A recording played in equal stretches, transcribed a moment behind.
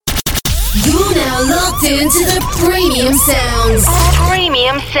tuned to the premium sounds.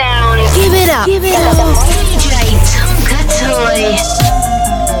 Premium sound. Give it up. Give it up. DJ Tonka Toy.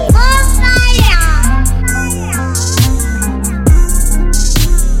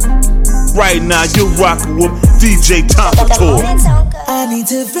 Right now, you're rocking with DJ Tonka Toy. I need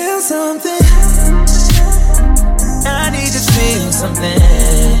to feel something. I need to feel something.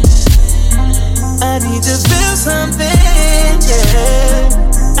 I need to feel something. Yeah.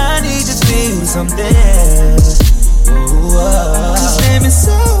 I need to feel something. Ooh, cause damn it's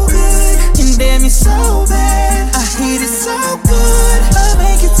so good, and damn it's so bad. I hate it so good, I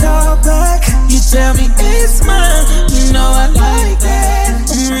make it talk back. You tell me it's mine, you know I like that.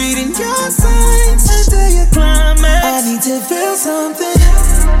 I'm reading your signs until you climax. I need to feel something.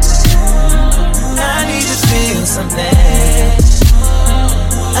 I need to feel something.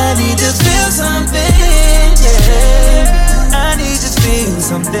 I need to feel something. Yeah, I need to feel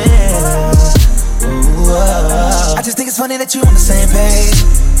something. Ooh, I just think it's funny that you on the same page.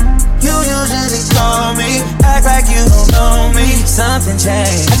 You usually call me, act like you don't know me. Something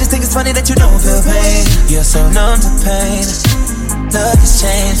changed. I just think it's funny that you don't feel pain. You're so numb to pain. Nothing's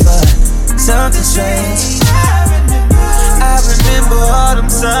changed, but something strange. I remember all them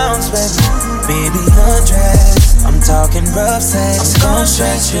songs, baby, undressed. I'm talking rough sex, I'm gon'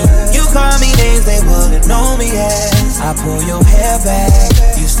 stretch you. You call me names they wouldn't know me as. I pull your hair back,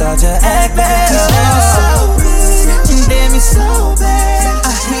 you start to act bad. Cause damn it's so good, and damn it's so bad.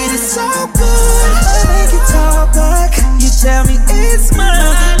 I hate it so good, I make it talk back. You tell me it's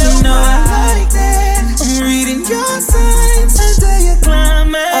mine, you know I like that. I'm reading your signs until you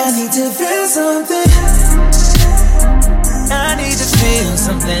climax. I need to feel something. I need to feel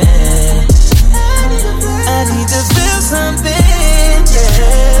something. I need to feel something,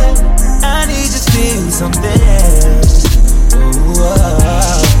 yeah. I need to feel something. Ooh,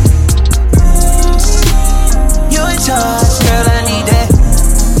 you're in charge, girl, I need that.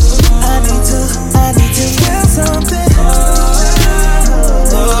 I need to feel something.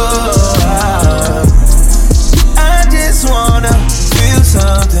 I just wanna feel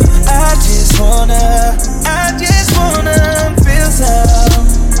something. I just wanna feel something.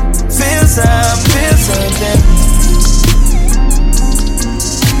 Feel something.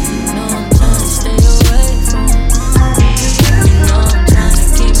 No, I'm trying to stay away from you. Know I'm trying to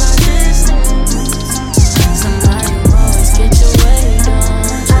keep my distance. Somebody will always get your way done.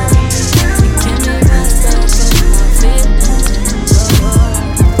 Give me right back in my feelings.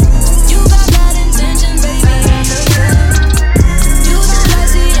 You got bad intentions, baby, I know that. You don't like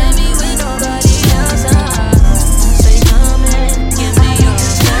seeing me with nobody else. Say come and give me your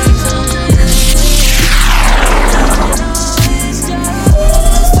affection.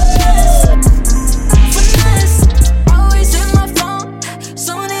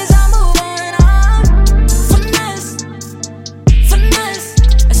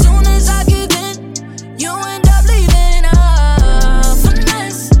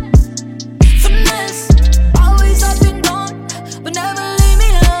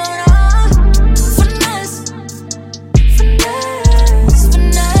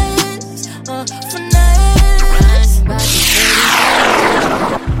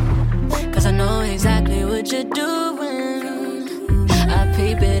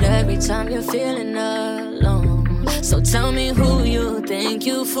 Time you're feeling alone, so tell me who you think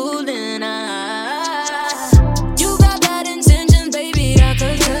you fooling. You got bad intentions, baby, I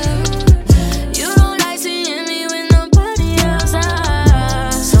could tell. You don't like seeing me with nobody else,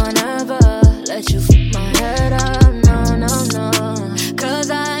 so I never let you fuck my head up, no. Cause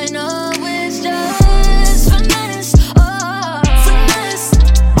I know it's just finesse, oh, finesse.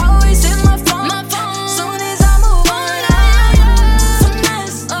 Always hit my phone, soon as I move on,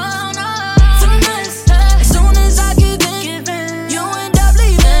 finesse, oh no. As soon as I give in, you end up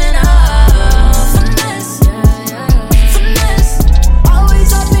leaving. Finesse, finesse.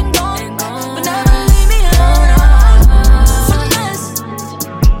 Always up and gone, but never leave me alone. Finesse,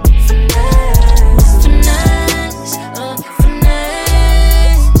 finesse, finesse, finesse. All of finesse,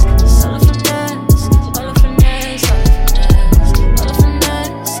 all of finesse, all of finesse, all of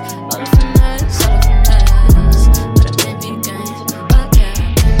finesse, all of finesse. But I've been beaten, oh yeah,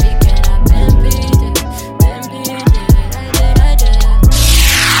 I've been beaten, I did.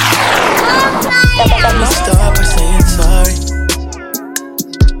 Let me start by saying sorry.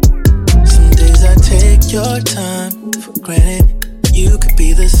 Some days I take your time for granted. You could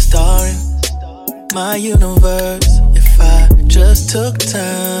be the star in my universe if I just took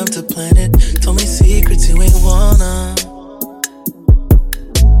time to plan it. Told me secrets you ain't wanna.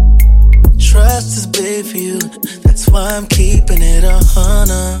 Trust is big for you, that's why I'm keeping it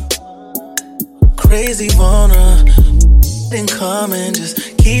 100. crazy wanna in common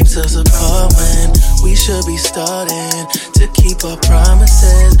just keeps us apart when we should be starting to keep our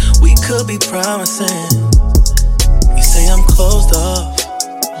promises. We could be promising. You say I'm closed off.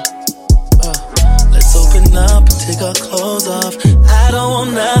 Let's open up and take our clothes off. I don't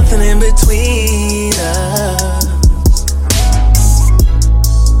want nothing in between us.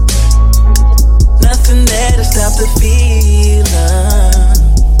 Nothing there to stop the feeling.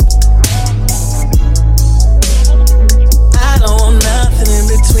 I don't want nothing in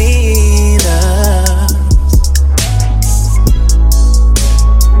between us.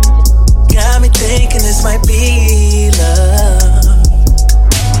 Got me thinking this might be love.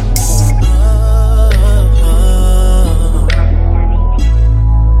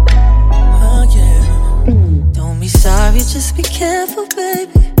 Oh yeah. Don't be sorry, just be careful,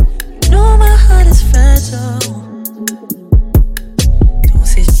 baby. You know my heart is fragile. Don't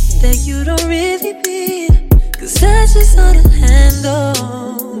say shit that you don't really mean, 'cause that's just hard to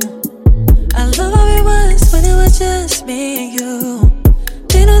handle. I love how it was when it was just me and you.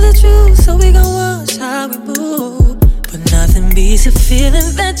 They know the truth, so we gon' watch how we move. But nothing beats the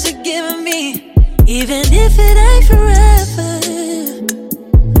feeling that you're giving me, even if it ain't forever.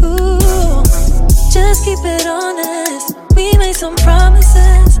 Ooh, just keep it honest. We made some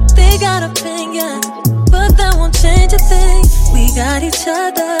promises, they got opinions, but that won't change a thing. We got each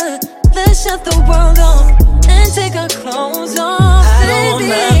other, let's shut the world off and take our clothes off. I don't want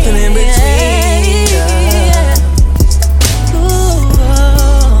nothing in between us. Ooh,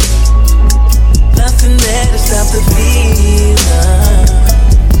 nothing there to stop the feeling.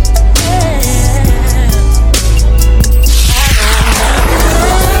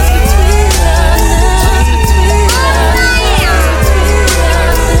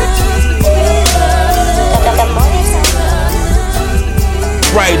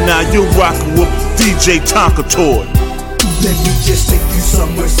 Right now you're rocking with DJ Tonka Toy. Let me just take you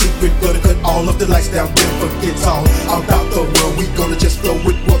somewhere secret. Gonna cut all of the lights down, then forget all about the world. We gonna just flow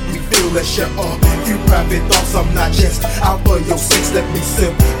with what we feel. Let's share a few private thoughts. I'm not just out for your sakes. Let me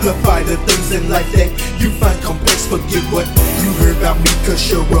simplify the things in life that you find complex. Forget what you heard about me,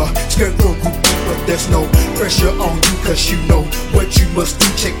 'cause you're a scarecrow groupie. But there's no pressure on you, 'cause you know what you must do.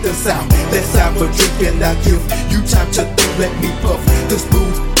 Check this out, let's have a drink and I'll give you time to think. Let me puff this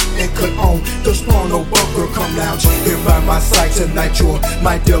booze and cut on the spawn, no bunker. Come lounge here by my side tonight. You're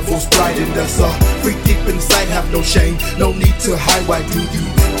my devil's bride and that's a freak deep inside. Have no shame, no need to hide. Why do you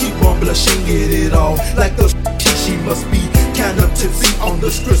keep on blushing? Get it all like the she must be kind of tipsy on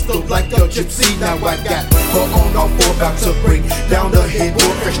this crystal like a gypsy. Now I got her on all four, about to break down the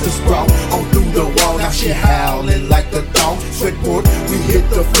headboard, fresh to sprawl on through the wall. Now she howling like a dog. Sweatboard, we hit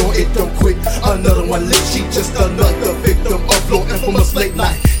the floor, it don't quit. Another one lit, she just another victim of low infamous late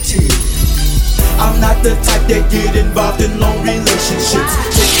night tears. I'm not the type that get involved in long relationships.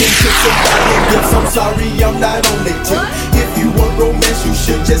 Taking trips and buying gifts, I'm sorry, I'm not on that tip. If you want romance, you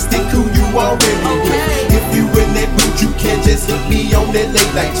should just stick who you already with. If you in that mood, you can't just hit me on that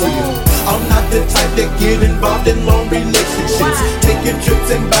late night tip. I'm not the type that get involved in long relationships. Taking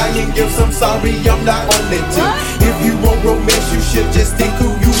trips and buying gifts, I'm sorry, I'm not on that tip. If you want romance, you should just stick who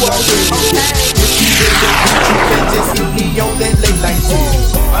you already with. If you in that mood, you can't just hit me on that late night tip.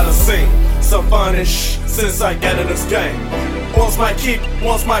 I done seen some funish since I got in this game. Once my keep,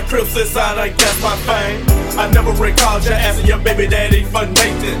 once my crib since I done got my fame. I never recalled you asking your baby daddy for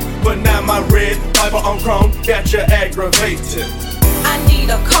Nathan, but now my red Bible on chrome got you aggravated. I need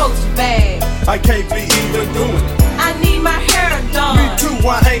a Coach bag. I can't be even doing it. I need my hair done. Me too,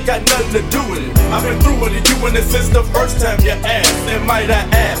 I ain't got nothing to do with it. I've been through with it, you and it since the first time you asked. And might I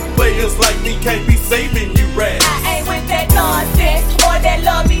ask, players like me can't be saving you rats. I ain't with that nonsense or that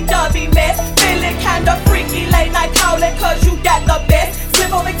lovey-dovey mess. Feeling kinda freaky late night calling 'cause you got the best.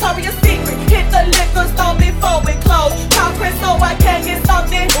 Slip on Victoria's Secret, hit the liquor store before we close. Call Chris so I can get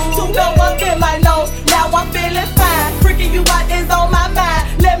something to go up in my nose. Now I'm feeling fine, freaking you out is on my mind.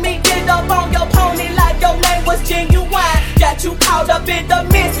 Let me get up on your pony like your name was genuine. Got you caught up in the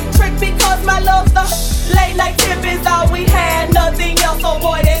mist, trick because my love's the late night tip is all we had, nothing else. So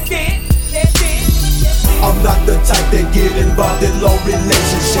boy, that's it, that's it. I'm not the type that get involved in long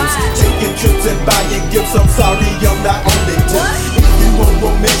relationships. Taking trips and buying gifts, I'm sorry, I'm not on that tip. If you want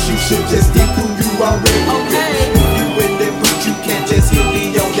romance, you should just stick who you already with. If you in that mood, you can't just hit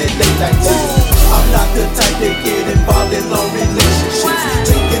me on that late night tip. I'm not the type that get involved in long relationships.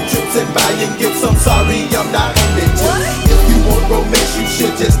 Taking trips and buying gifts, I'm sorry, I'm not on that tip. If you want romance, you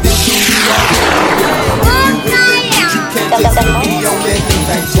should just stick who you already with. If you in that mood, you can't just hit me on that late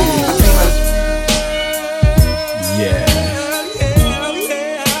night tip. Yeah.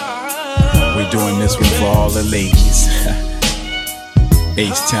 We doing this one for all the ladies.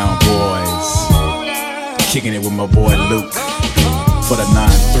 H-Town boys. Kicking it with my boy Luke. For the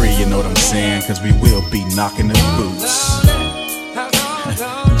 9-3, you know what I'm saying? Cause we will be knocking the boots.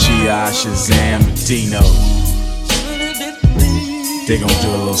 G.I. Shazam Dino. They gon' do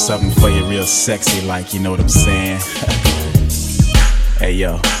a little something for you real sexy like, you know what I'm saying? Hey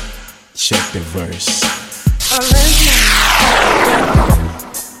yo, check the verse.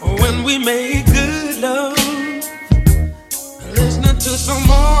 When we make good love, listening to some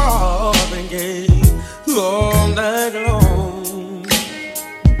Marvin Gaye all night long.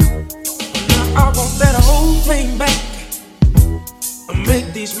 Now I want that whole thing back.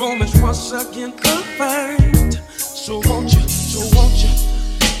 Make these moments once again perfect. So won't you,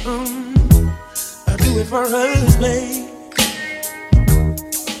 I do it for us, babe.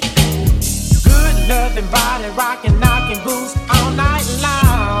 Good loving body, rockin', knockin' boots all night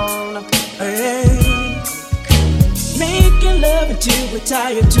long. Hey. Making love until we're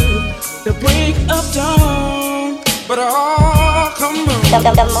tired to the break of dawn. But come on, come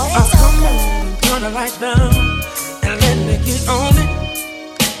on, turn the lights down and let me get on it.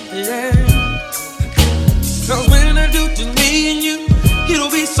 Yeah. Cause when I do to me and you, it'll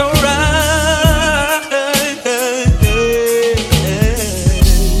be so right.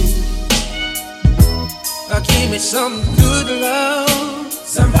 Give me some good love.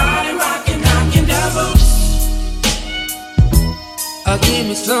 Somebody rockin', knockin' doubles. Give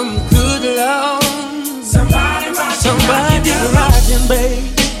me some good love. Somebody rockin', baby.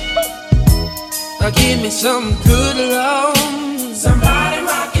 Give me some good love. Somebody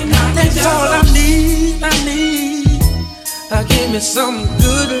rockin', knockin' doubles. That's all I need. Give me some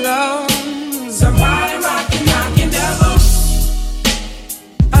good love. Somebody rockin', knockin' doubles.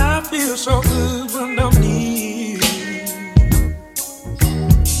 I feel so good when I'm near.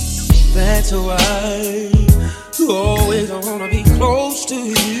 That's why I always wanna be close to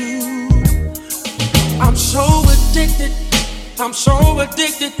you. I'm so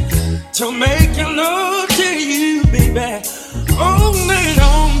addicted to making love to you, baby. All night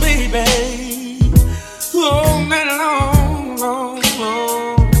long, baby. All night long,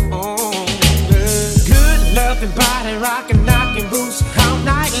 yeah. Good loving body, rockin', knockin' boots all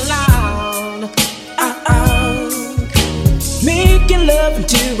night long. Making love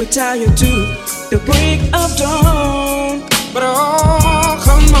until we're tired to the break of dawn. But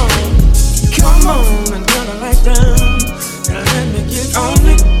come on and turn the light down and let me get on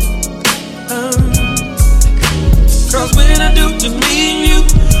it. Cause when I do just me and you,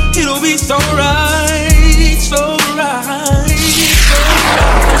 it'll be so right, so right,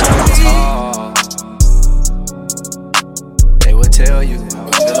 so right. They would tell you how I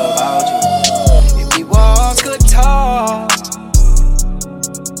feel about you if we walls could talk.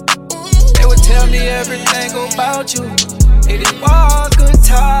 They would tell me everything about you if we walls could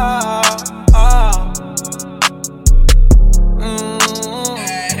talk.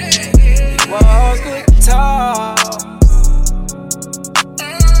 If walls could talk.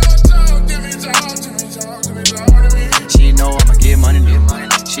 She know I'ma get money.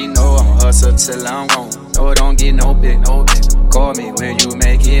 She know I'ma hustle till I'm home. No, it don't get no big. Call me when you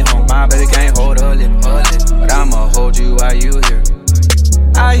make it home. My baby can't hold her lip, but I'ma hold you while you here.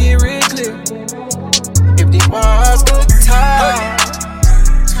 I hear it clear. If the walls could talk.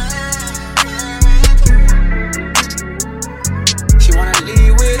 She wanna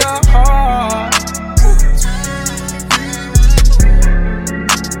leave with her heart.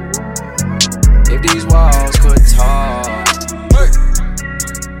 If these walls could talk,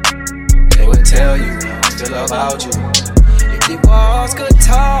 they would tell you how I feel about you. If the walls could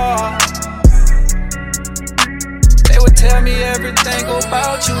talk, they would tell me everything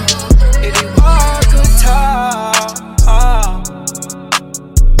about you. If the walls could talk,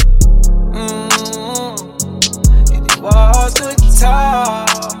 if the walls could talk.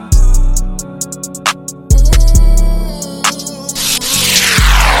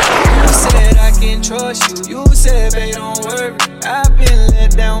 Can trust you. You said, babe, don't worry. I've been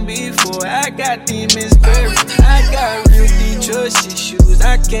let down before. I got demons buried. I got real deep trust issues.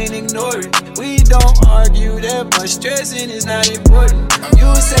 I can't ignore it. We don't argue that much. Stressing is not important.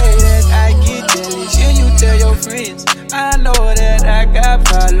 You say that I get jealous. You tell your friends. I know that I got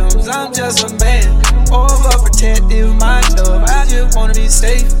problems. I'm just a man. Overprotective, my love. I just wanna be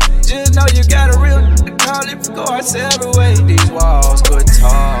safe. Just know you got a real to call it. Go our separate ways. These walls could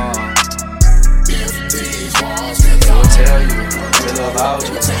talk. They will tell you how I feel about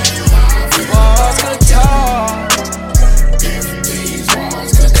you. Walls could talk.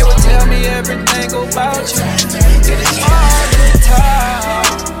 They will tell me everything about you. It is walls could talk.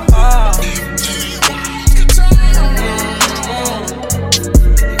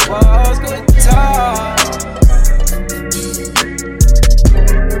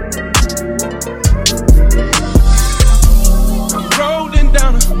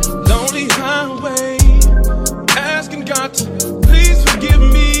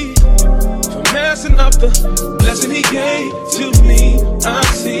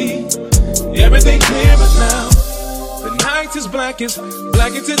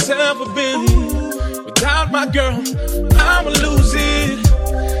 blackest it's ever been. Without my girl, I'ma lose it.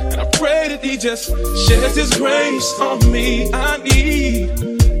 And I pray that he just sheds his grace on me. I need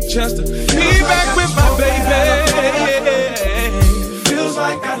just to be back with my baby. Feels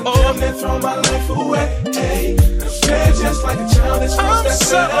like I damn and throw my life away. Hey, I'm scared just like a child that's I'm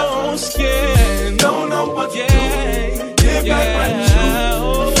so scared. Don't know what to do. Get back right with you.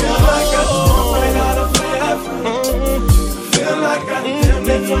 Feel like I just walked right out of forever. Feel like I damn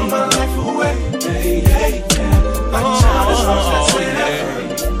and throw my life away. Hey, hey, yeah. Like a child that's lost forever.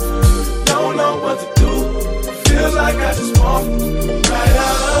 Don't know what to do. Feels like I just walked right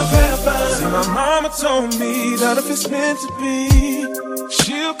out of heaven. See, my mama told me that if it's meant to be,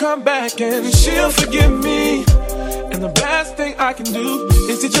 she'll come back and she'll forgive me. And the best thing I can do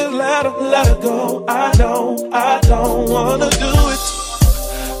is to just let her go. I know I don't wanna do it,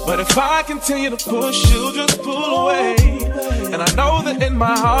 but if I continue to push, she'll just pull away. And I know that in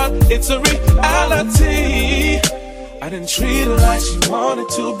my heart it's a reality. I didn't treat her like she wanted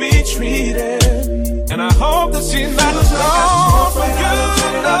to be treated, and I hope that she's not gone for good.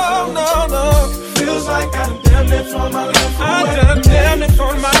 No. Feels like I done damn it for my life away. I done damn it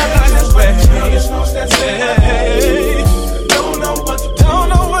for my life away. Don't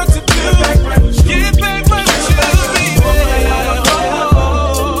know what to do. Get back right with you, baby.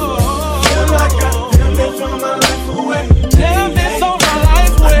 Feel like I done damn it for my life away. Damn it for my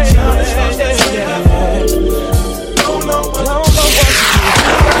life away. Don't know what to do.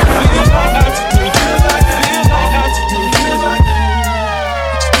 Feel like I to do.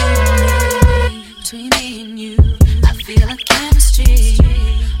 Between me and you, I feel a chemistry.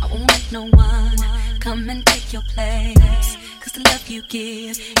 I won't let no one come and take your place. Cause the love you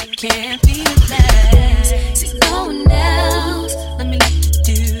give, it can't be replaced. See, no one else, let me let you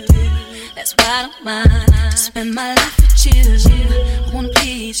do. That's why I don't mind to spend my life with you. I wanna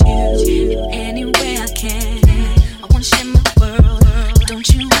please you in any way I can. I wanna share my world, but don't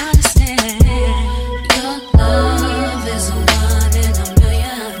you understand? Your love is a one in a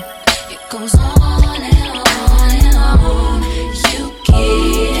million. It goes on and on and on. You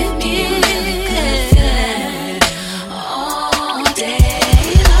give me a really good feeling all day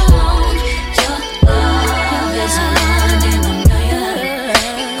long. Your love is a one in a million.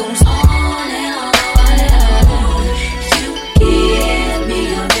 It goes on and on and on. You give me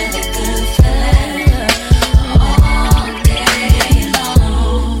a really good feeling all day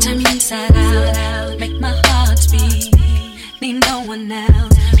long. Turn me inside out, make my heart beat. Need no one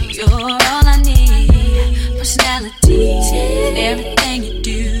else. You're all I need. Personality, everything you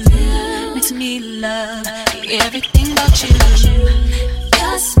do makes me love everything about you.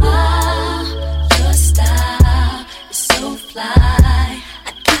 Your smile, your style is so fly.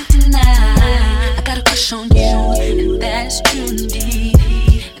 I can't deny. I got a crush on you, and that's true indeed.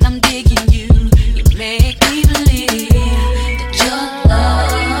 And I'm digging you. You make me believe that your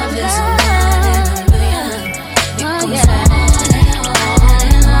love is a one in a million. It goes on.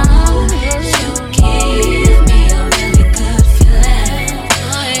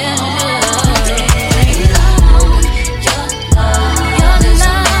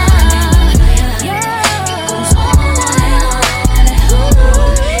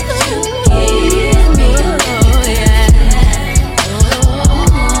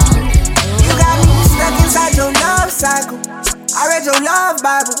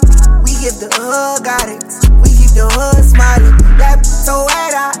 Bible, we give the hood guidance, we keep the hood smiling. That so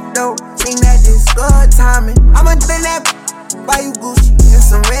wet, I don't think that this good timing. I'ma do that, buy you Gucci and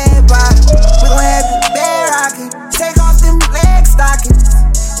some red bottoms. We gon' have you bare rockin', take off them leg stockings.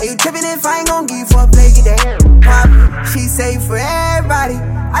 Hey, you trippin' if I ain't gon' give you for a play, get that hair poppin'. She say for everybody,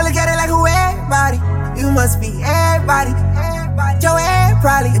 I look at it like who everybody. You must be everybody, your head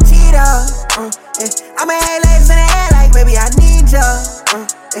probably a cheater. I'ma have legs in the air like, baby, I need ya.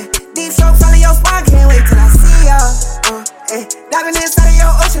 Deep strokes all in your spine, can't wait till I see ya. Diving inside of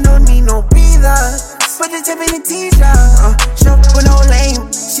your ocean, don't need no breather. Put the tip in the t-shirt. Show with no lame.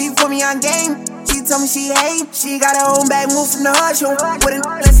 She put me on game. She told me she hate. She got her own bag, move from the hush. With a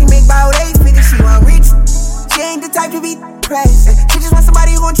unless she make about 8 figures, she want rich. She ain't the type to be pressed. She just want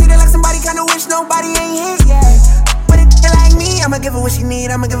somebody who gon' treat her like somebody, kinda wish nobody ain't hit yet. Like me, I'ma give her what she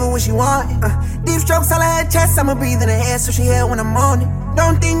need, I'ma give her what she want. Deep strokes all in her chest, I'ma breathe in her air so she hear when I'm on it.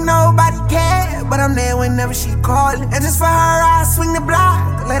 Don't think nobody care, but I'm there whenever she callin'. And just for her, I swing the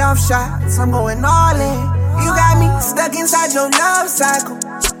block, let off shots, I'm going all in. You got me stuck inside your love cycle.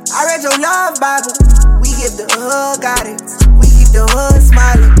 I read your love Bible. We give the hood guidance, we keep the hood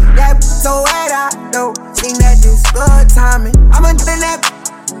smiling. That so wet, I don't think that this good timing. I'ma do that,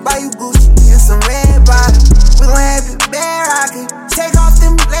 buy you Gucci and some red bottoms. We gon' have you bare rockin', take off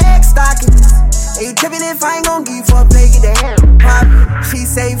them leg stockings. And you trippin' if I ain't gon' give you for a play, get the hair poppin'. She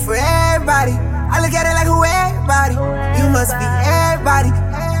say for everybody, I look at it like who everybody. You must be everybody,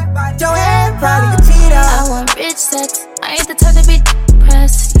 your everybody a cheater. I want rich sex, I ain't the type to be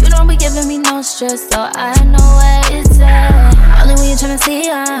depressed. You don't be giving me no stress, so I know where it's at. Only when you tryna see,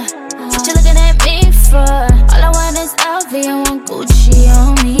 what you looking at me for? All I want is LV, I want Gucci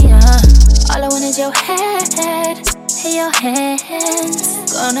on me, all I want is your head, and your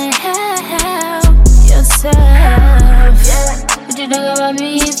hands. Gonna help yourself. What you think about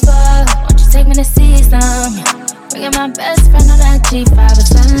me for? Won't you take me to see some? Bringing my best friend on that G5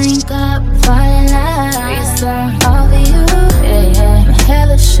 as I link up, fall in love. All for you, yeah, I'm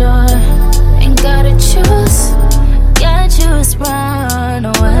hella sure. Ain't gotta choose, gotta choose run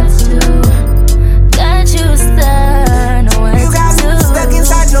or what to do. Gotta choose turn or what to do. You got me stuck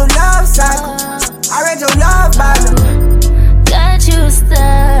inside your love cycle. I read your love Bible. Gotta choose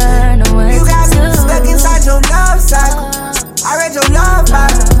turn or what to do. You got me stuck inside your love cycle. I read your love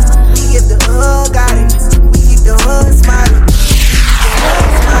Bible. We get the hood, got it. The hood smiling.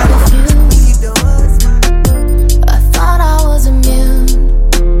 I thought I was immune.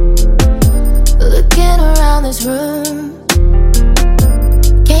 Looking around this room,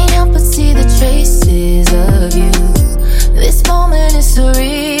 can't help but see the traces of you. This moment is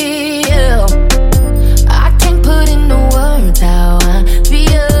surreal. I can't put into words how I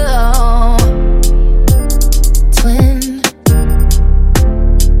feel. Twin,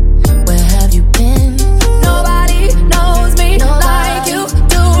 where have you been? Nobody knows me like you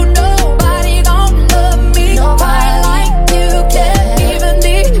do. Nobody gon' love me quite like you. Can't even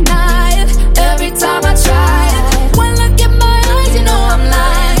deny it every time I try it. When look in my eyes, you know I'm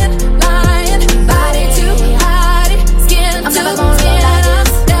lying, lying. Body to body, skin to skin. I'm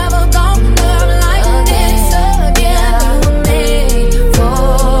never gon' love like this again. You were made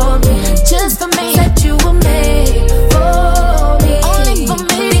for me, just for me. Said you were made for me, only for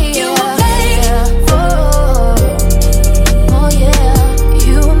me. You were made for. Oh yeah,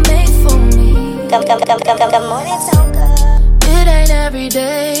 you were made for me. Good morning, Tonka. It ain't every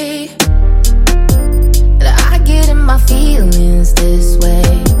day that I get in my feelings this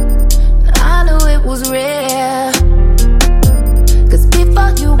way. I knew it was rare, 'cause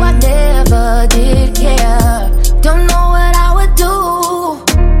before you I never did care. Don't know what I would do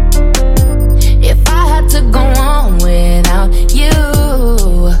if I had to go on without you.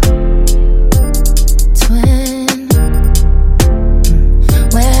 Twin,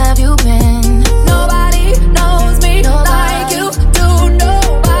 where have you been? Nobody knows me like you do.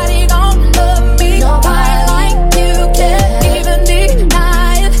 Nobody gon' love me quite like you. Can't even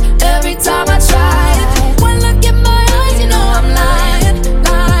deny it every time I try it. When look in my eyes, you know I'm lying,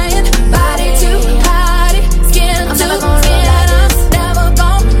 lying. Body to body, skin to skin. I'm never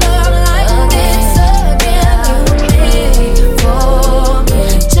gon' love like this again. You were made for me,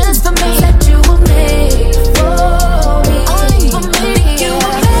 just for me. Said you were made for me, only for me. You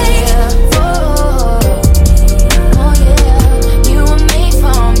were made for. Oh yeah, you were made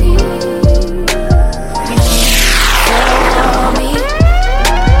for me. For me,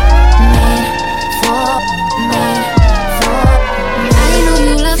 made for, made for. I know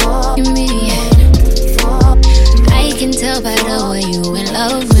you love me. I can tell by the way you in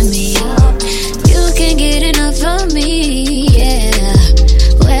love with me. You can't get enough of me, yeah.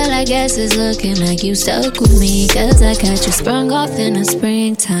 Well, I guess it's looking like you stuck with me, 'cause I got you sprung off in the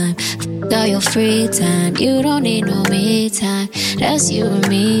springtime. All your free time, you don't need no me time. That's you and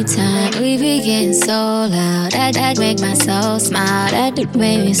me time. We be getting so loud, that make my soul smile. That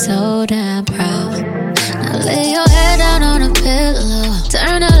make me so damn proud. Now lay your head down on a pillow,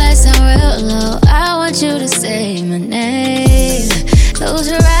 turn the lights down real low. I want you to say my name. Close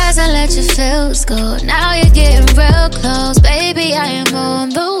your eyes and let your feels go. Now you're getting real close, baby, I am on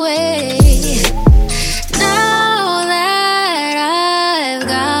the way. Now that I've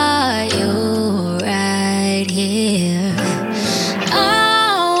got you right here, I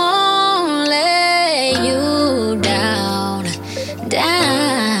won't let you down,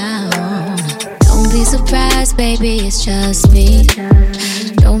 down. Don't be surprised, baby, it's just me.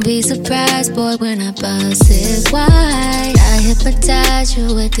 Don't be surprised, boy, when I bust it wide. I hypnotize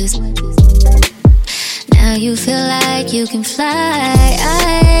you with this. Now you feel like you can fly.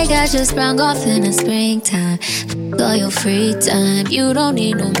 I got you sprung off in the springtime. All your free time, you don't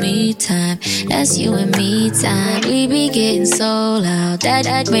need no me time. That's you and me time. We be getting so loud,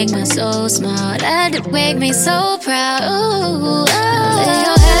 that make my soul smile. That make me so proud. Ooh, oh. Lay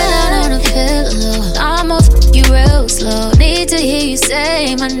your head down on a pillow, I'm I'ma you real slow. Need to hear you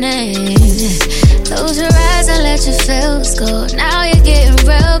say my name. Close your eyes and let your feels go. Now you're getting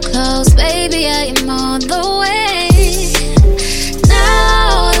real close, baby. I am on the way.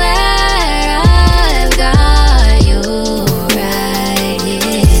 Now that I've got you right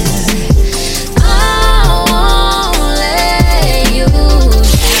here, I won't let you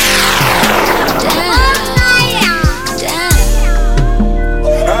down.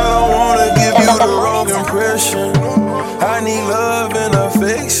 I don't wanna give you the wrong impression. I need love and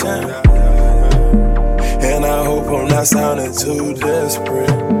affection. And I hope I'm not sounding too desperate.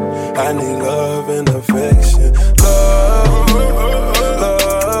 I need love and affection. Love,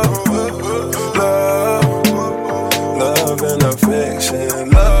 love, love, love and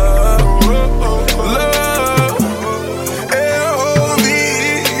affection. Love, love, L-O-V-E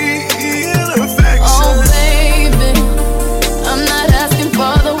and affection. Oh baby, I'm not asking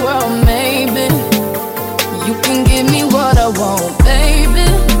for the world, maybe. You can give me what I want, baby.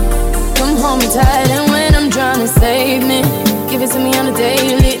 Come hold me tight and when I'm drowning, save me. Give it to me on a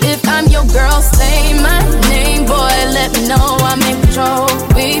daily. If I'm your girl, say my name, boy. Let me know I'm in control.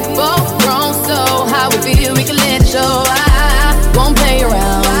 We both grown, so how we feel, we can let it show. I won't play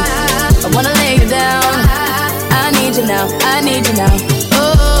around. I wanna lay you down. I need you now. I need you now.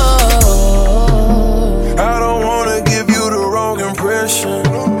 Oh. I don't wanna give you the wrong impression.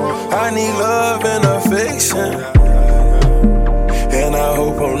 I need love and affection. And I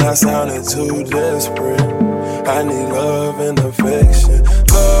hope I'm not sounding too desperate. I need love and affection.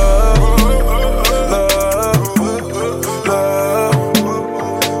 Love, love, love,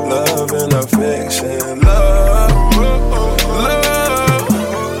 love and affection. Love, love,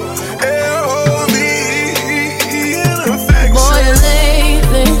 L-O-V-E and affection. Boy,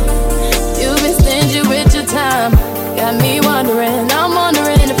 lately, you've been stingy with your time. Got me wondering, I'm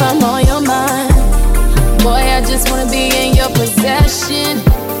wondering if I'm on your mind. Boy, I just wanna be in your possession.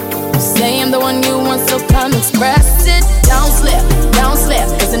 Say I'm the one you want, so come express it. Don't slip,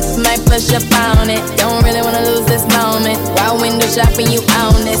 cause it might flush up on it. Don't really wanna lose this moment. While window shopping, you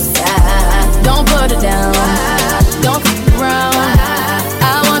on this side. Don't put it down, don't f*** around.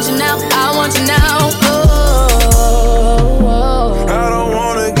 I want you now, I want you now. Oh. I don't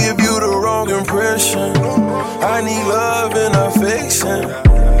wanna give you the wrong impression. I need love and affection.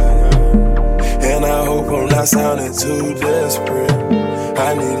 And I hope I'm not sounding too desperate.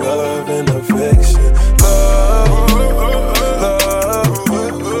 I need love and affection. Love, love,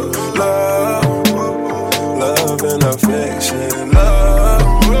 love, love and affection.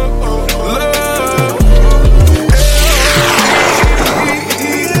 Love, love,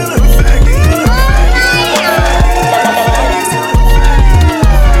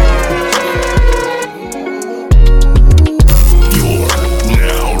 You're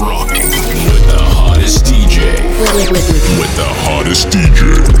now rocking with the hottest DJ. With the hottest DJ.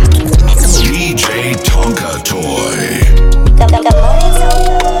 DJ Tonka Toy.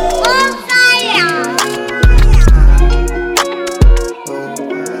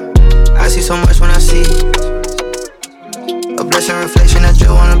 I see so much when I see a blessing reflection that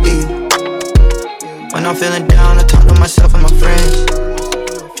you wanna be. When I'm feeling down, I talk to myself and my friends.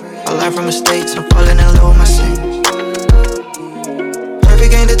 I learn from mistakes, I'm falling in love with my sins.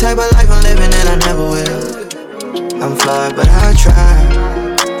 Perfect ain't the type of life I'm living and I never will. I'm flawed, but I try.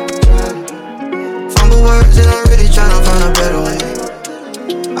 Fumble words and I'm really trying to find a better way.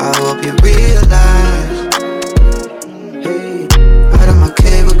 I hope you realize. Hey, out of my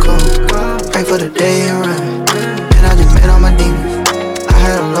cubicle, pray for the day and run. And I just met all my demons. I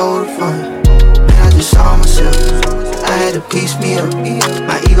had a load of fun. And I just saw myself. I had to piece me up.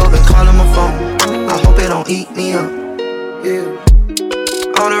 My ego been calling my phone. I hope it don't eat me up. Yeah.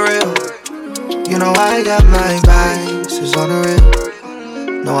 On the real. You know I got my vices on the real.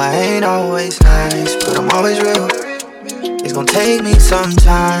 No, I ain't always nice, but I'm always real. It's gonna take me some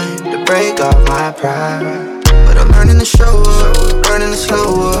time to break off my pride, but I'm learning to show up, learning to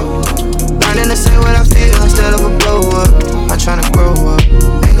slow up, learning to say what I feel instead of a blow up. I'm trying to grow up.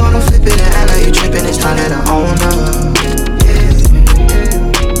 Ain't gonna flip it and act like you tripping. It's time that I own up. Yeah.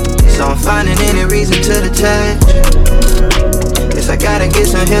 So I'm finding any reason to detach. Guess I gotta get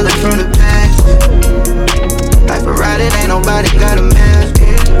some healing from the past. Life a ride, it ain't nobody got a mask.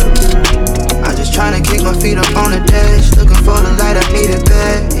 I'm just tryna kick my feet up on the dash. Looking for the light, I need it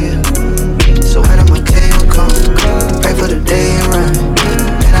bad, yeah. So when I'm okay, I'll come. Pray for the day and run.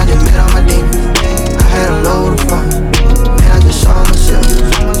 And I just met all my demons. I had a load of fun. And I just saw myself.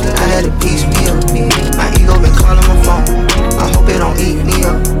 I had to piece me up. My ego been calling my phone. I hope it don't eat me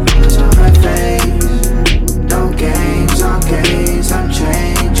up. It's on my face. No games, I'm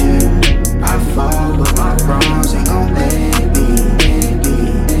changing. I fall, but my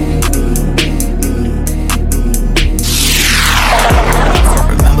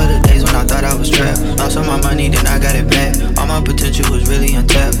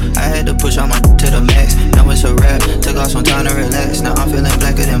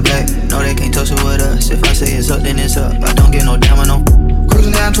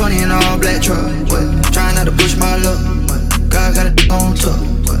black truck, what? Trying not to push my luck, what? God got a dick on top,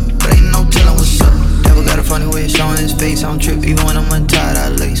 what? But ain't no telling what's up. Devil got a funny way of showing his face. I don't trip even when I'm untied, I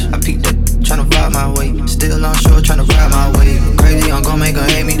lace. I peeked that, tryna vibe my way. Still on shore, tryna ride my way. Crazy, I'm gon' make her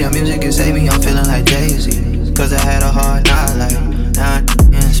hate me. That music can save me. I'm feeling like Jay-Z. Cause I had a hard night, like now I'm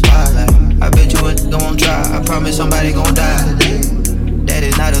in the spotlight. I bet you a nigga won't try. I promise somebody gon' die. That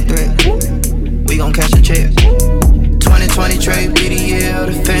is not a threat. We gon' cash a check. 2020 trade be the year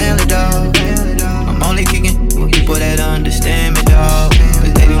of the family, dog. I'm only kicking with people that understand me, dog.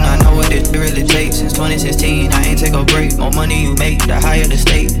 Cause they do not know what it really takes. Since 2016, I ain't take a break. More money you make, the higher the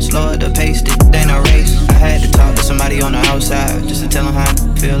stake. Slower the pace, this ain't a race. I had to talk to somebody on the outside just to tell them how I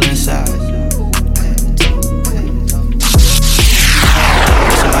feel inside.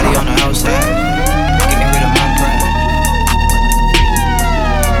 Somebody on the outside, getting rid of my pride.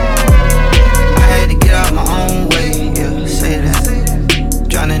 I had to get out my own way, yeah, say that.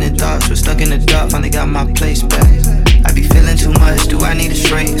 Drowning in thoughts, was stuck in the dark, finally got my place back. I be feeling too much, do I need a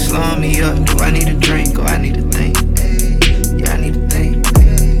shrink? Slowing me up, do I need a drink? Or I need to think? Yeah, I need to think.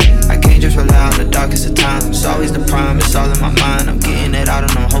 I can't just rely on the darkest of times. It's always the prime, it's all in my mind. I'm getting it out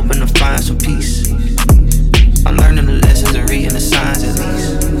and I'm hoping to find some peace. I'm learning the lessons and reading the signs at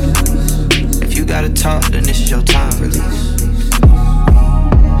least. If you gotta talk, then this is your time, release.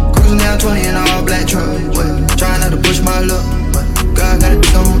 Cruising down 20 in an all black truck, what? Trying not to push my luck, what? God got a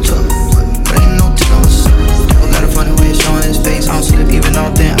dick on top, what? But ain't no telling what's up. Devil got a funny way of showing his face. I don't slip even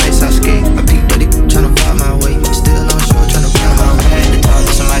off thin ice, I skate. I peep dirty, tryna vibe my way. Still on shore, tryna ride my way. I had to talk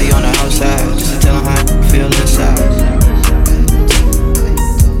to somebody on the outside just to tell them how I feel inside.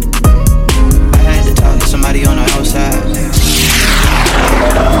 Somebody on the outside.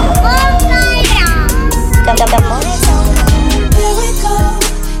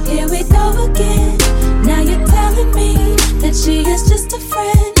 Here we go again. Now you're telling me that she is just a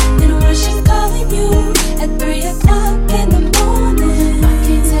friend. And why she calling you at 3 o'clock in the morning? I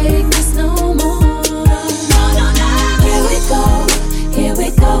can't take this no more. Here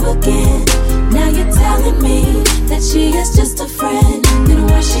we go again. Now you're telling me that she is just a friend. And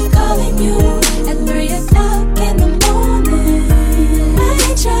why she calling you at 3 o'clock in the morning? I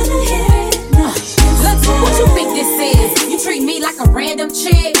ain't tryna hear it. Look, what you think this is? You treat me like a random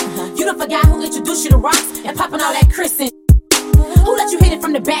chick. You done forgot who introduced you to rocks and popping all that Chris and who let you hit it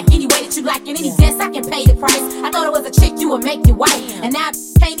from the back any way that you like? In any dance I can pay the price. I thought it was a chick you would make you white, and now I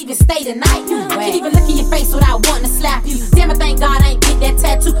can't even stay the night. I can't even look in your face without wanting to slap you. Damn, I thank God I ain't get that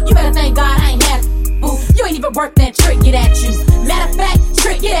tattoo. You better thank God I ain't had it. Boo, you ain't even worth that trick, get at you. Matter of fact,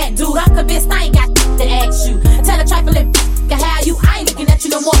 trick, get at dude. I'm convinced I ain't got to ask you. Tell a trifling can have you. I ain't looking at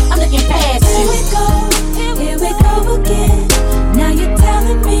you no more. I'm looking past you. Here we go again. Now you're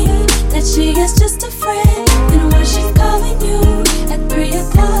telling me that she is just a friend. And why she calling you at 3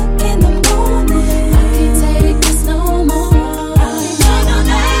 o'clock in the morning? I can't take this no more.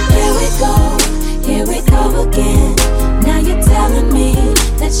 Here we go again. Now you're telling me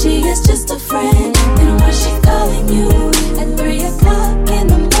that she is just a friend. And why she calling you at 3 o'clock in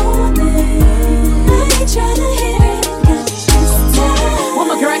the morning? I ain't tryna hear it. When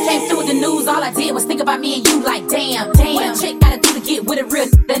my girl came through with the news, all I did was think about me and you like damn. What a chick gotta do to get with a real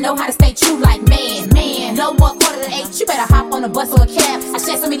that know how to stay true like man. No more 7:45, you better hop on a bus or a cab. I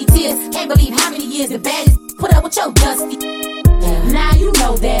shed so many tears, can't believe how many years the baddest put up with your dusty. Now you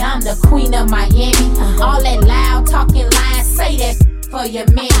know that I'm the queen of Miami. All that loud talking lines, say that for your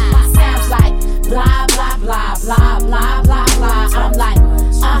man. Sounds like blah blah blah blah blah blah blah. I'm like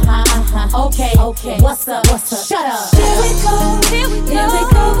okay, what's up, shut up. Here we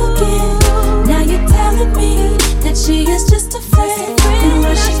go again. Now you're telling me that she is just a friend. And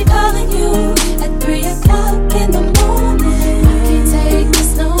why she calling you at 3 o'clock in the morning? I can't take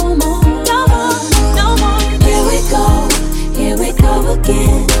this no more. No more. Here we go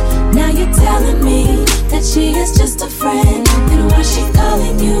again. Now you're telling me that she is just a friend. And why she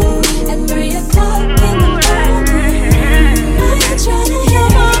calling you at 3 o'clock in the morning? I ain't tryna hear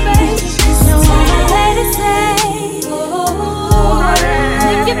it. No one way to say.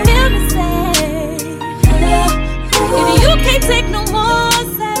 If you feel me, say. If you can't take no more,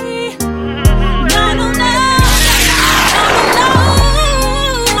 say. No.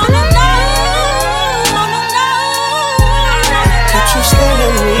 But you stare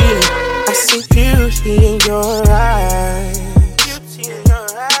at me, I see beauty in your eyes.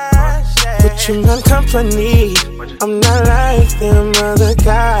 But you want company, I'm not like them other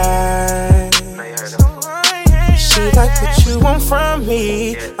guys. She like what you want from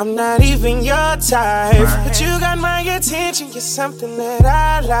me, I'm not even your type. But you got my attention, you're something that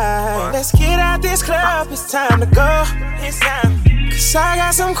I like. Let's get out this club, it's time to go. It's time. 'Cause I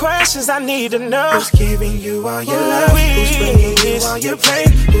got some questions I need to know. Who's giving you all your love? Who's bringing you all your pain?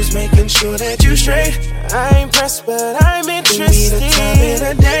 Who's making sure that you straight? I ain't pressed, but I'm interested. Give me the time in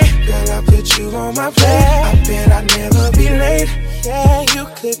a day, girl, I put you on my plate. I bet I'll never be late. Yeah, you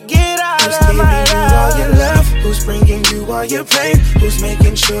could get all of my love. Who's giving you all your love? Who's bringing you all your pain? Who's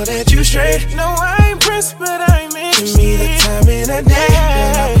making sure that you straight? No, I ain't pressed, but I'm interested. Give me the time in a day,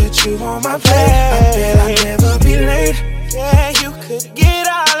 girl, I put you on my plate. I bet I'll never be late. Yeah, you could get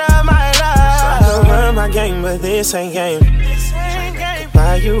all of my love. I can run my game, but this ain't game. I could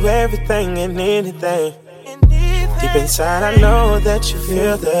buy you everything and anything. Deep inside, I know that you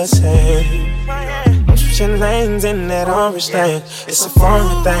feel the same. I'm switching lanes in that orange thing. It's a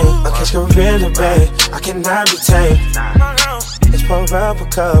foreign thing. I catch gorilla, babe. I cannot be tamed. Let's pour up a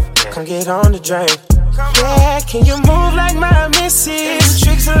cup. Come get on the drink. Yeah, can you move like my missus?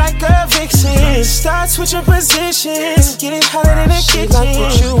 Tricks like a vixen. Start switching positions. Get it hotter than a kitchen. Like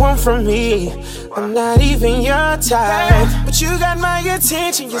what you want from me. I'm not even your type, but you got my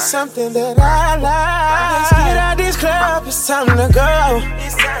attention. You're something that I like. Let's get out this club. It's time to go.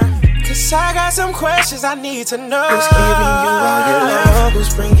 'Cause I got some questions I need to know. Who's giving you all your love?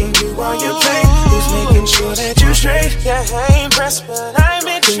 Who's bringing you all your pain? Who's making sure that you straight? Yeah, I ain't pressed, but I'm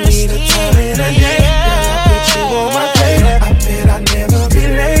interested. Give me the time in a day, girl, I put you on my plate. I bet I'll never be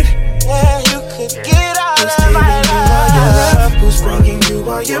late. Yeah, you could get all of my love. Who's bringing you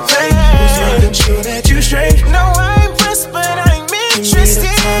all your pain? Who's making sure that you straight? No, I ain't pressed, but I'm interested. Give me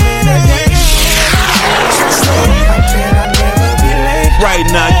the time in a day, I bet I'll never be late. Right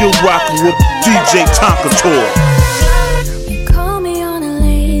now, you're rocking with DJ Tonka Tour. You call me on a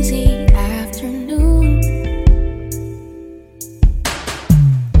lazy afternoon,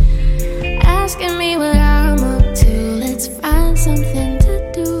 asking me what I'm up to. Let's find something to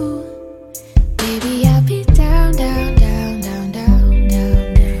do. Baby, I'll be down, down, down, down, down,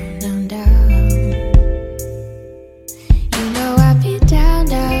 down, down, down, down. You know I'll be down,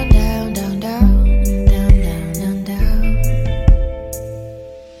 down, down, down, down, down, down, down, down.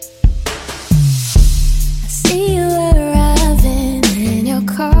 I see you arriving in your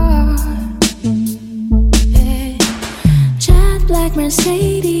car. Hey. Jet black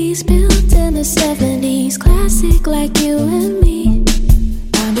Mercedes, built in the 70s, classic like you and me.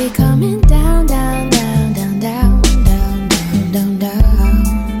 I'll be coming down, down, down, down, down, down, down, down,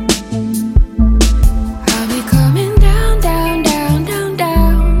 down. I'll be coming down, down, down, down,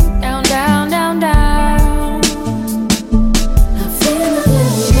 down, down, down, down, down. I feel a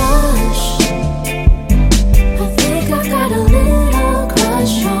little rush. I think I got a little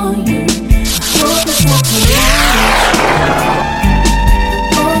crush on you. I hope it's not too much.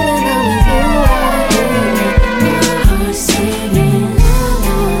 Going on with you, I hear my heart singing.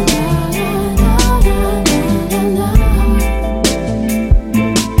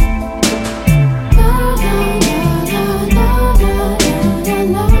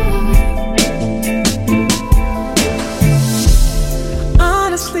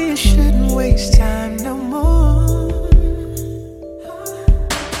 Honestly, I shouldn't waste time no more.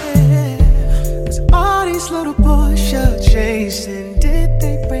 Yeah. 'Cause all these little boys you're chasing, did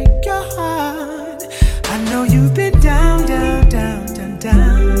they break your heart? I know you've been down, down, down, down,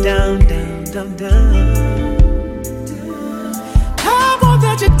 down, down, down, down, down. I want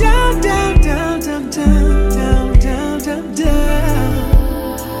that you're down, down, down, down, down, down, down, down, down.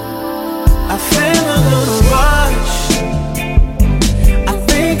 I feel a little rush. I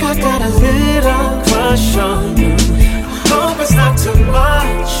think I got a little crush on you. I hope it's not too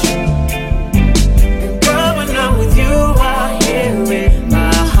much. And girl, when I'm with you, I hear it,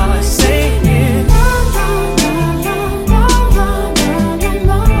 my heart singing.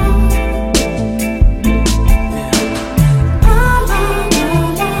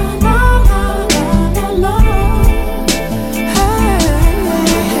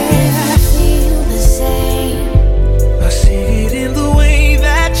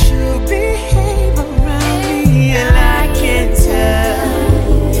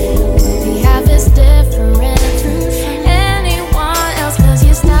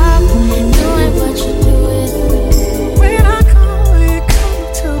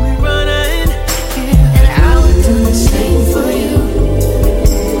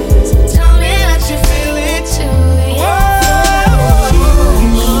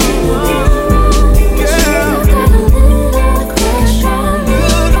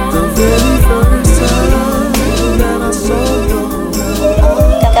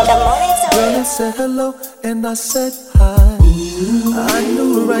 Said hello and I said hi. I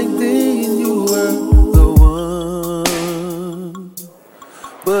knew right then you were the one.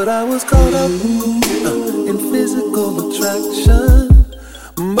 But I was caught up in physical attraction.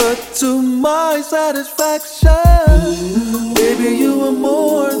 to my satisfaction. Baby, you are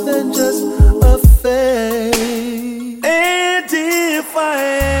more than just a phase. And if I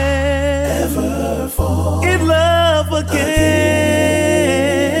ever fall in love again,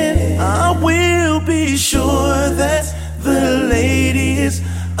 I will be sure that the lady is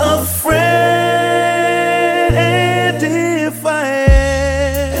a friend. And if I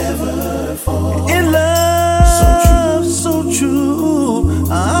ever fall in love so true,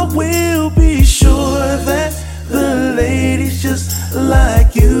 I will be sure that the lady's just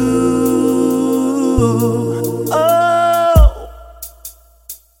like you. Oh,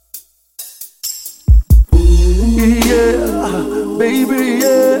 yeah, baby,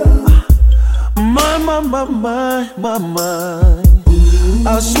 yeah. My.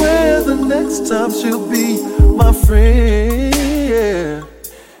 I swear the next time she'll be my friend. Yeah.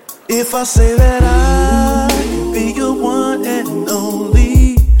 If I say that I can be your one and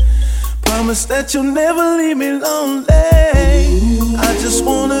only, promise that you'll never leave me lonely. I just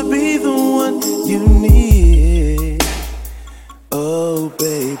wanna be the one you need. Oh,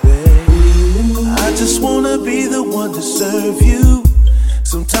 baby, I just wanna be the one to serve you.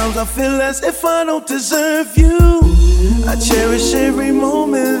 Sometimes I feel as if I don't deserve you. I cherish every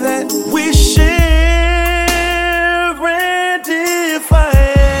moment that we share. And if I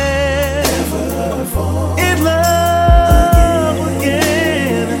ever fall in love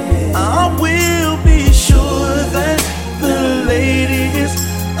again, I will be sure that the lady is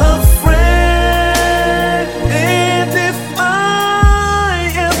a friend. And if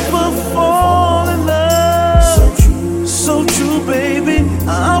I ever fall in love, so true, baby,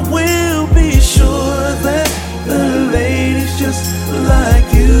 I will be sure that the lady's just like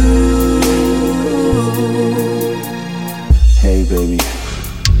you. Hey baby,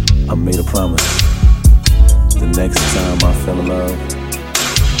 I made a promise. The next time I fell in love,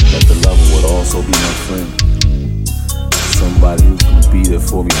 that the lover would also be my friend. Somebody who can be there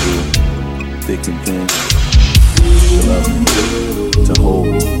for me through thick and thin. To love me, to hold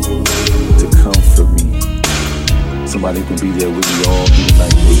me, to comfort me. Somebody who can be there with me all through the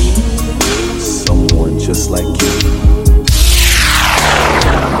night, baby. Someone just like you.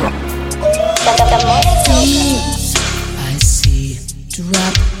 I see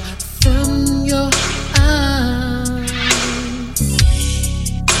drop from your eyes.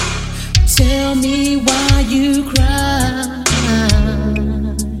 Tell me why you cry.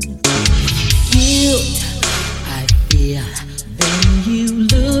 Guilt I feel when you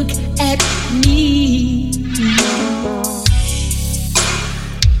look at me.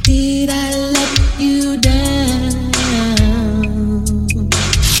 Did I let you down?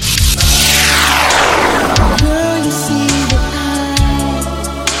 Girl, you see that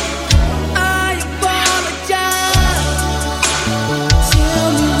I apologize. Tell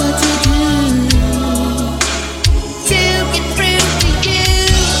me what to do to get through to you.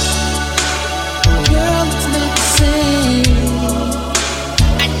 Girl, it's not the same.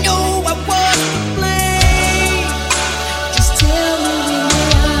 I know I was to blame. Just tell me when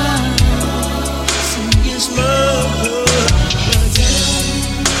you're out, so you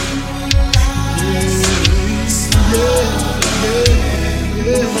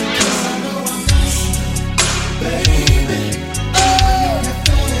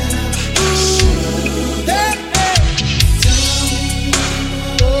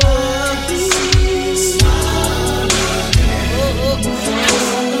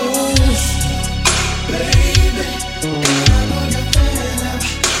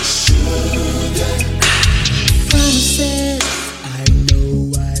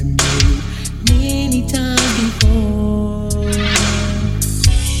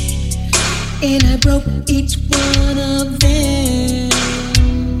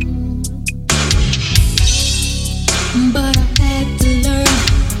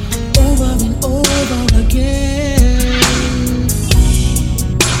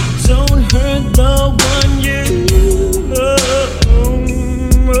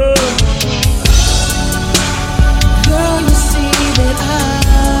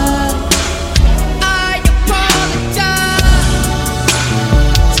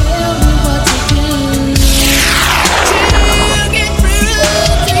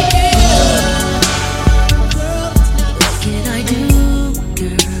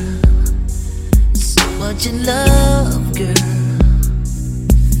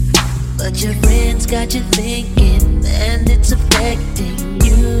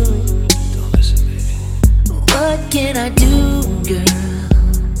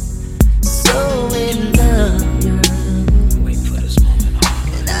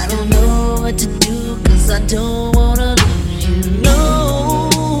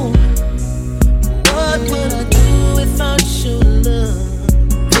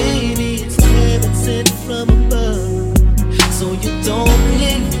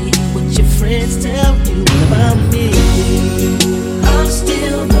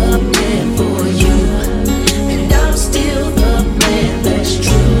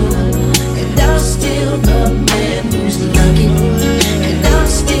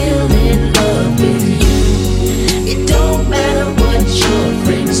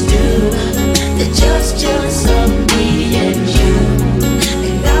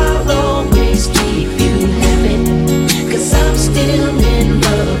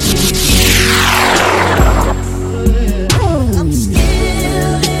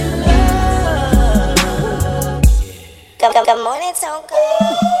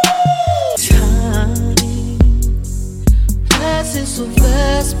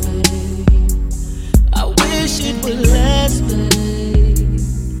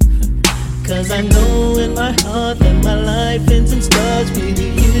 'cause I know in my heart that my life ends and starts with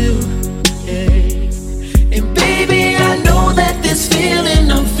you. Hey. And baby, I know that this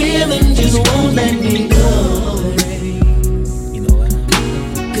feeling I'm feeling just won't let me go. You know what?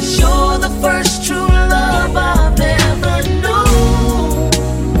 'Cause you're the first true love I've ever known.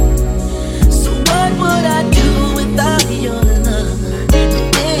 So what would I do without your love?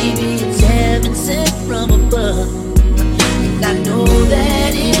 Baby, it's heaven sent from above. And I know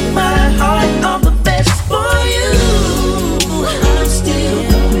that in my heart I'm the best for you. I'm still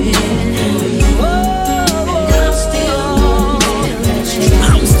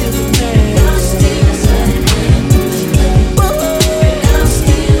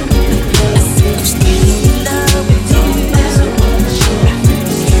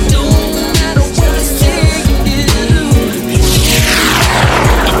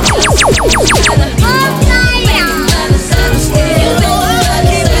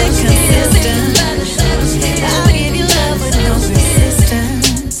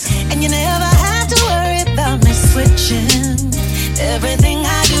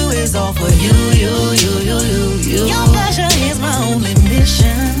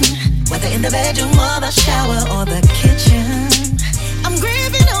in the bedroom or the shower or the kitchen. I'm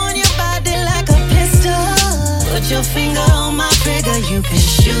gripping on your body like a pistol. Put your finger on my trigger, you can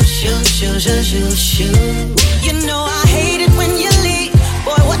shoot, shoot, shoot, shoot, shoot, shoot. You know I hate it when you leave.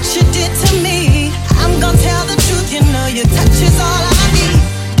 Boy, what you did to me, I'm gonna tell the truth. You know your touch is all I need.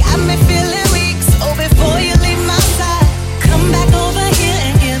 Got me feeling weak, so before you leave my side, come back over here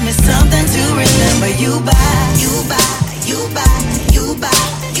and give me something to remember you by. You by, you by, you by,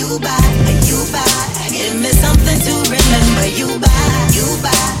 you by. You by, give me something to remember. You by, you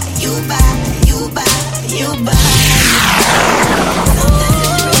by, you by, you by, you by.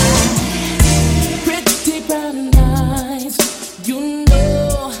 Pretty brown eyes, you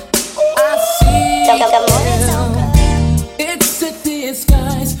know I see them. It's a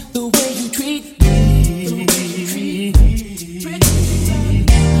disguise the way you treat me.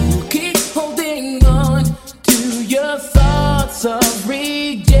 You keep holding on to your thoughts of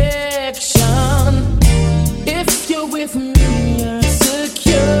rejection. If you're with me, you're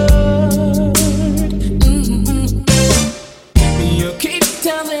secure. You keep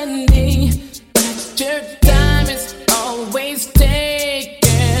telling me that your time is always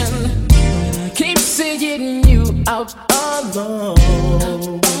taken. I keep seeing you out alone.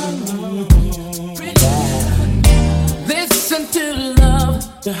 Listen to love,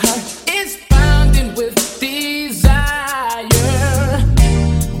 the heart is pounding with desire,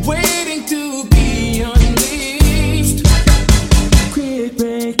 waiting to be unleashed. Quit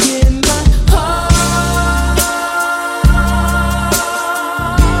breaking my heart,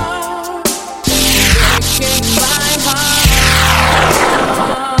 breaking my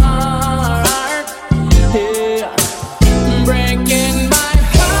heart, yeah, breaking my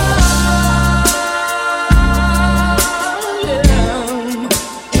heart, yeah,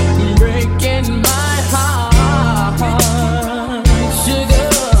 breaking my heart,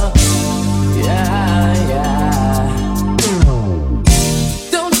 sugar. Yeah, yeah.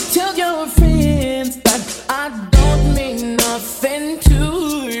 Don't tell your friends that I don't mean nothing to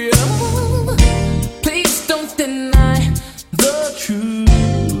you. Please don't deny the truth.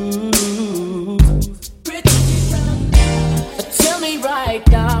 Tell me right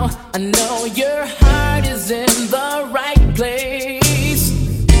now, I know your heart is in the right place.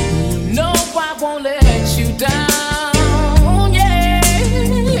 No, I won't let you down, yeah.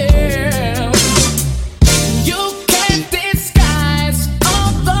 You can't disguise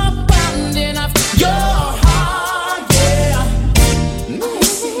all the bonding of your heart, yeah.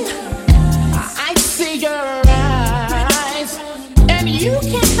 I see your eyes, and you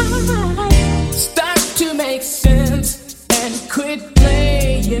can't start to make sense and quit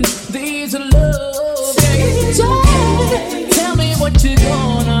playing these love games. Tell me what you're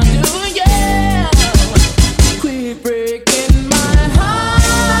gonna do, yeah. Quit breaking my heart,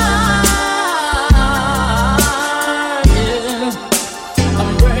 yeah. I'm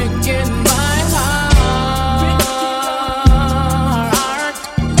breaking my heart,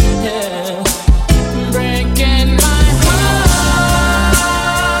 yeah. Breaking my heart,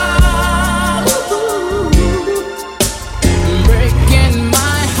 breaking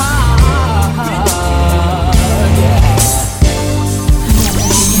my heart, yeah.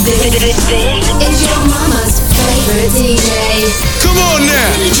 It's your mama's favorite DJ. Come on now.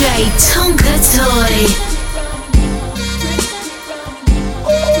 DJ Tonka Toy.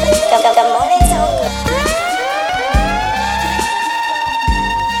 The morning Tonka.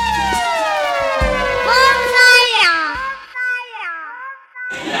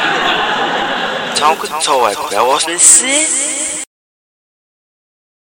 Tonka Toy, 表示是。